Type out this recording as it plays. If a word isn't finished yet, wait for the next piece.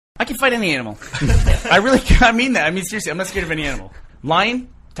I can fight any animal. I mean that. I mean, seriously, I'm not scared of any animal. Lion,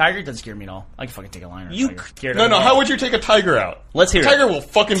 tiger doesn't scare me at all. I can fucking take a lion or a tiger. No, how would you take a tiger out? Let's hear it. Tiger will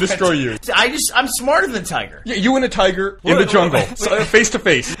fucking destroy you. I'm smarter than tiger. Yeah, you and a tiger in the jungle, face to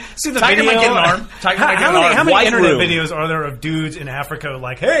face. See the Tiger video? might get an arm. Tiger might get an arm. How many White internet room. videos are there of dudes in Africa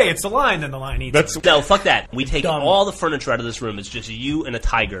like, hey, it's a lion, then the lion eats him? No, fuck that. We take all the furniture out of this room. It's just you and a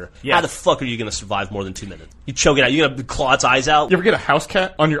tiger. Yeah. How the fuck are you going to survive more than 2 minutes? You choke it out. You're going to claw its eyes out. You ever get a house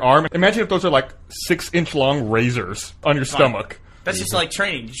cat on your arm? Imagine if those are like 6-inch long razors on your stomach. That's just like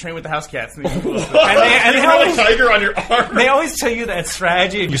training. You train with the house cats. And And you have a tiger on your arm. They always tell you that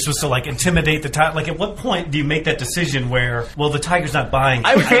strategy. You're supposed to like intimidate the tiger. Like, at what point do you make that decision where, well, the tiger's not buying?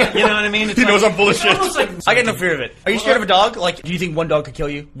 You know what I mean? It's He knows I'm full of shit. I get no fear of it. Are you scared of a dog? Like, do you think one dog could kill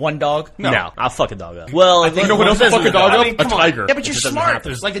you? One dog? No, I'll fuck a dog up. Well, You know what else will fuck a dog up? A tiger. Yeah, but you're It doesn't smart.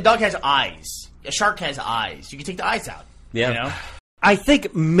 happen. Like, the dog has eyes. A shark has eyes. You can take the eyes out. Yeah. You know? I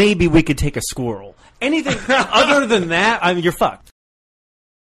think maybe we could take a squirrel. Anything other than that, I mean, you're fucked.